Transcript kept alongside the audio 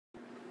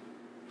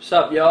What's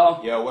up,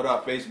 y'all? Yo, what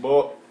up,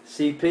 Facebook?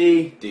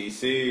 CP.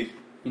 DC.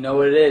 You know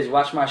what it is.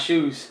 Watch my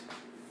shoes.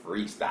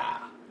 Freestyle.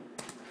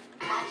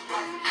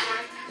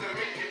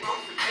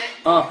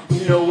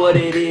 You know what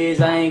it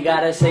is, I ain't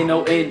gotta say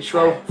no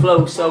intro.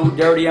 Flow so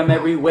dirty, I'm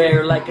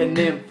everywhere like a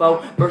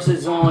nympho.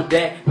 Verses on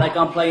deck like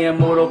I'm playing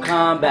Mortal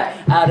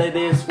Kombat. Out of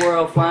this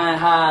world, flying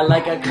high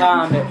like a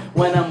comet.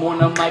 When I'm on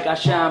the mic, I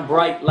shine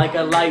bright like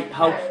a light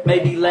hoe.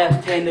 Maybe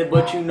left-handed,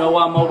 but you know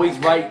I'm always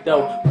right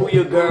though. Pull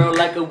your girl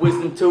like a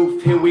wisdom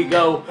tooth, here we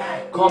go.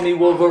 Call me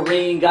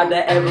Wolverine, got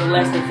that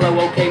everlasting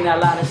flow. Okay, not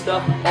a lot of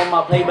stuff on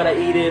my plate, but I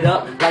eat it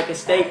up like a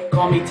steak.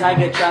 Call me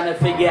Tiger, trying to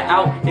figure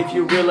out if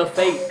you're real or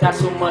fake. Got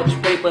so much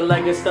paper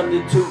like a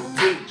substitute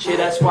teacher.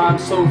 That's why I'm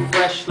so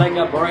fresh like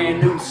a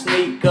brand new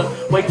sneaker.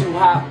 Way too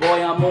hot,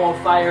 boy, I'm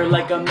on fire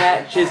like a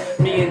matches.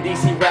 Me and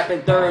DC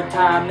rapping third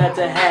time, that's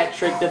a hat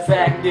trick. The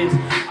fact is,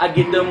 I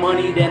get the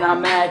money, then I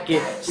mac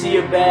it. See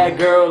a bad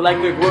girl like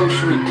a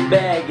grocery,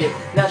 bag it.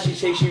 Now she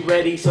say she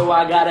ready, so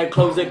I gotta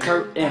close the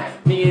curtain.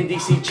 Me and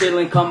DC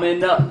chilling,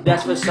 coming up,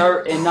 that's for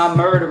certain. I'm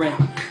murdering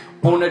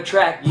on the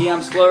track, yeah,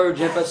 I'm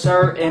splurging for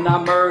certain.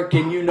 I'm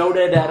murking, you know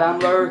that I'm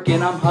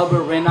lurking. I'm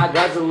hovering, I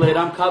guzzle it,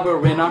 I'm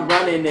covering, I'm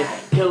running it.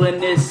 Killing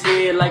this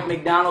here like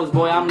McDonald's,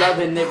 boy, I'm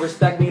loving it.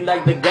 Respect me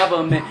like the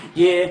government,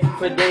 yeah,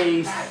 for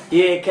days.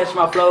 Yeah, catch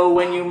my flow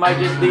and you might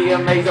just be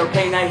amazed.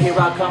 Okay, now here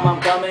I come, I'm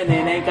coming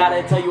in. Ain't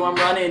gotta tell you I'm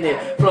running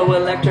it. Flow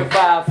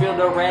electrified, feel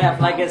the wrath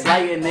like it's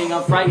lightning.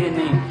 I'm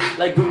frightening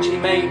like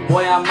Gucci Mane,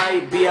 boy, I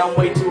might be, I'm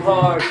way too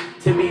hard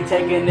to be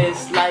taking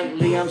this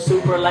lightly. I'm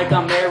super like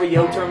I'm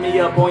Mario. Turn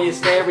me up on your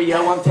stereo.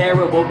 I'm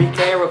terrible, be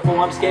careful.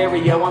 I'm scary,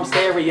 yo, I'm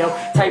stereo.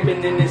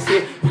 Typing in this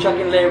here,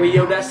 chucking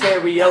Larry-o, that's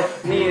stereo.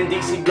 Me and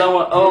DC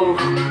blowing O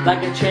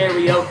like a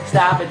cherry-o.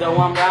 Stop it though,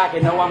 I'm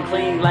rocking. No, I'm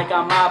clean like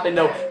I'm mopping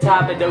though.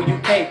 Top it though, you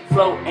can't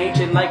float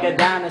ancient like a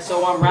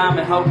dinosaur. I'm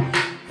rhyming, ho.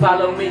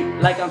 Follow me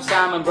like I'm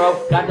Simon,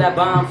 bro. Got that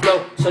bomb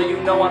flow, so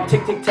you know I'm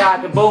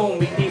tick-tick-tock and boom.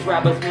 Meet these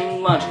rappers,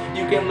 mean lunch.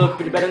 You can look,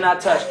 but you better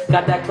not touch.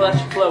 Got that clutch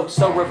flow,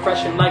 so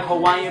refreshing like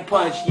Hawaiian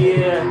punch,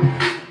 yeah.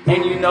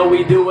 And you know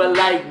we do it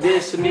like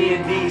this, me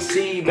and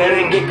DC.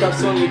 Better get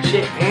cuffs on your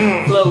chick.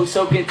 Flow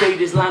so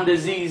contagious, Lyme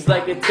disease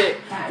like a tick.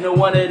 No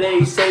wonder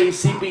they say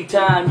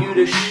CPTime, you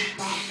the shh.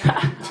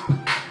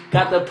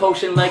 Got the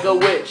potion like a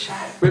witch.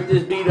 Rip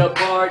this beat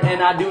apart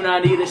and I do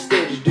not need a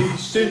stitch.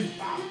 DC.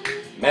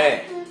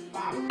 Man.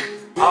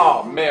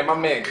 Oh man, my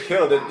man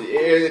killed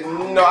it.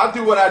 No, I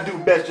do what I do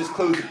best, just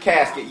close the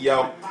casket,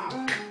 yo.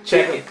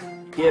 Check it.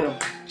 Get him.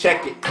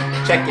 Check it.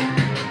 Check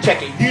it.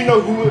 Check it. You know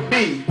who it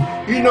be.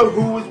 You know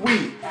who is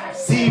we.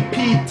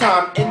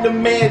 CPTime and the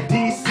man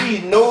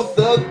DC. No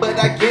thug, but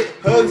I get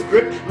hugs,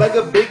 grip like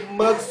a big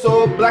mug.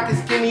 So black and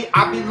skinny,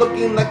 I be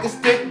looking like a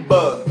stick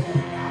bug.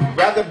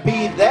 Rather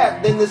be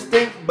that than the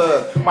stink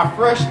bug. My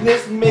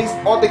freshness makes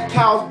all the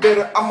cows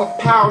better. I'm a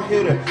power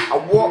hitter. I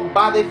walk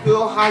by, they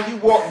feel how you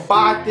walk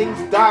by. Things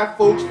die,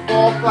 folks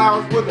fall,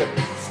 flowers wither.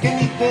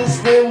 Skinny, thin,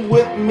 slim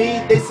with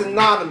me, they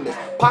synonymous.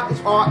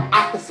 Pockets are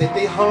opposite,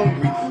 they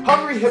hungry.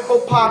 Hungry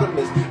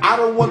hippopotamus. I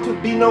don't want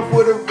to be known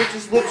for the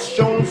richest lips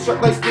shown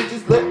shirt like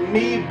stitches. Let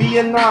me be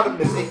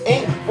anonymous. It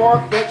ain't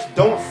far-fetched,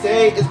 don't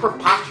say it's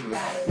preposterous.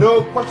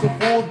 No question,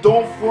 fool,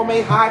 don't form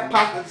a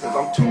hypothesis.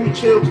 I'm too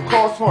chill to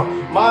cause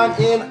harm. Mine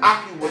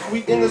innocuous,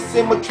 we in the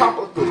same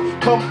metropolis.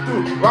 Come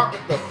through, rock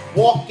with us.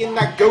 Walk in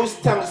that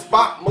ghost town, the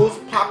spot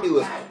most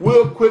populous.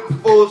 Real quick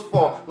foes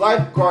fall.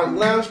 Lifeguard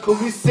lounge,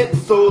 cause we sit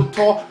so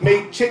tall.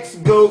 Make chicks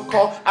go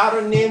call out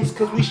our names,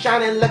 cause we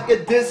shining like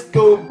a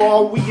disco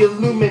ball. We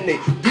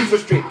illuminate, views are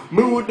straight.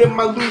 Mood and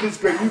my loot is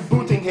great. We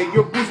booting here,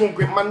 your boots won't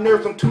grip. My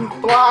nerves, I'm too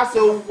fly,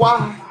 so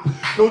why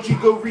don't you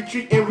go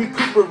retreat and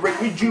recuperate,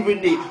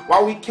 rejuvenate,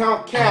 while we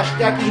count cash,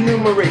 stack,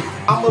 enumerate.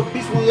 I'm a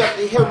beast without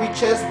the hairy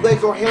chest,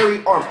 legs, or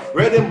hairy arms.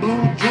 Red and blue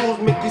jewels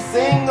make you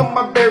sing of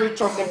my berry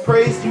charms and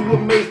praise you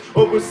amaze.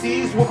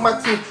 Overseas with my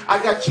team,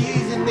 I got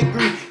cheese in the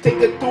green.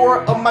 Take a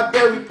tour of my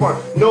dairy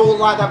farm. No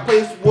lie, that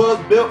place was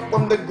built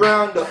from the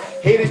ground up.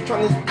 Haters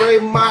trying to spray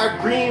my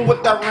green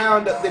with that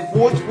Roundup. They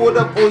voice for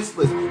the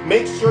voiceless,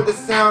 make sure the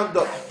sound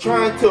up.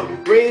 Trying to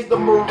raise the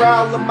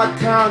morale of my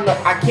town up.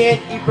 I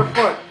can't eat for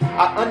fun.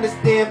 I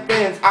understand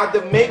fans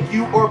either make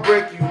you or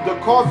break you. The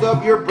cause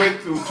of your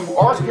breakthrough. To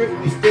our script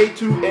we stay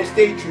true and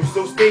stay true.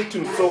 So stay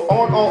tuned. So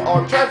on all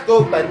our tracks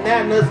go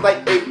bananas like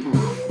April.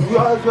 You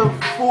guys are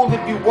a fool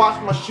if you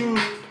watch my shoes.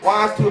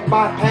 Wise to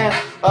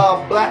bypass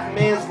black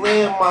man's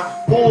land. My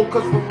fool,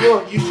 cause for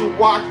real you should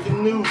watch the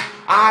news.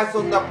 Eyes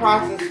on the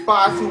prize and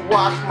spies who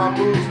watch my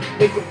moves.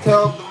 Make them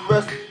tell the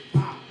rest.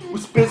 We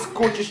spit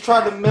scorches,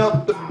 try to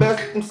melt the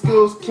best. Them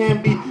skills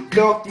can be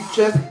felt through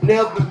chest.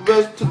 Nail the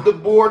rest to the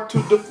board, to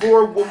the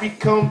floor. When we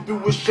come through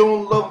with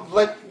showing love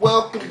like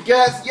welcome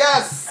guests.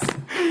 Yes!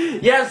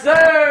 Yes,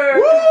 sir!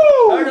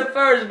 Woo! Heard it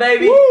first,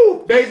 baby.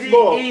 Woo!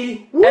 Baseball.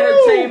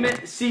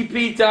 Entertainment,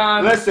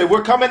 CPTime. Listen,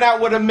 we're coming out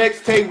with a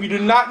mixtape. We do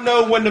not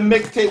know when the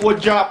mixtape will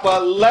drop,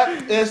 but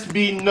let this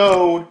be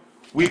known.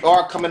 We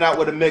are coming out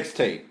with a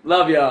mixtape.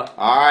 Love y'all.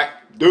 Alright,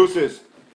 deuces.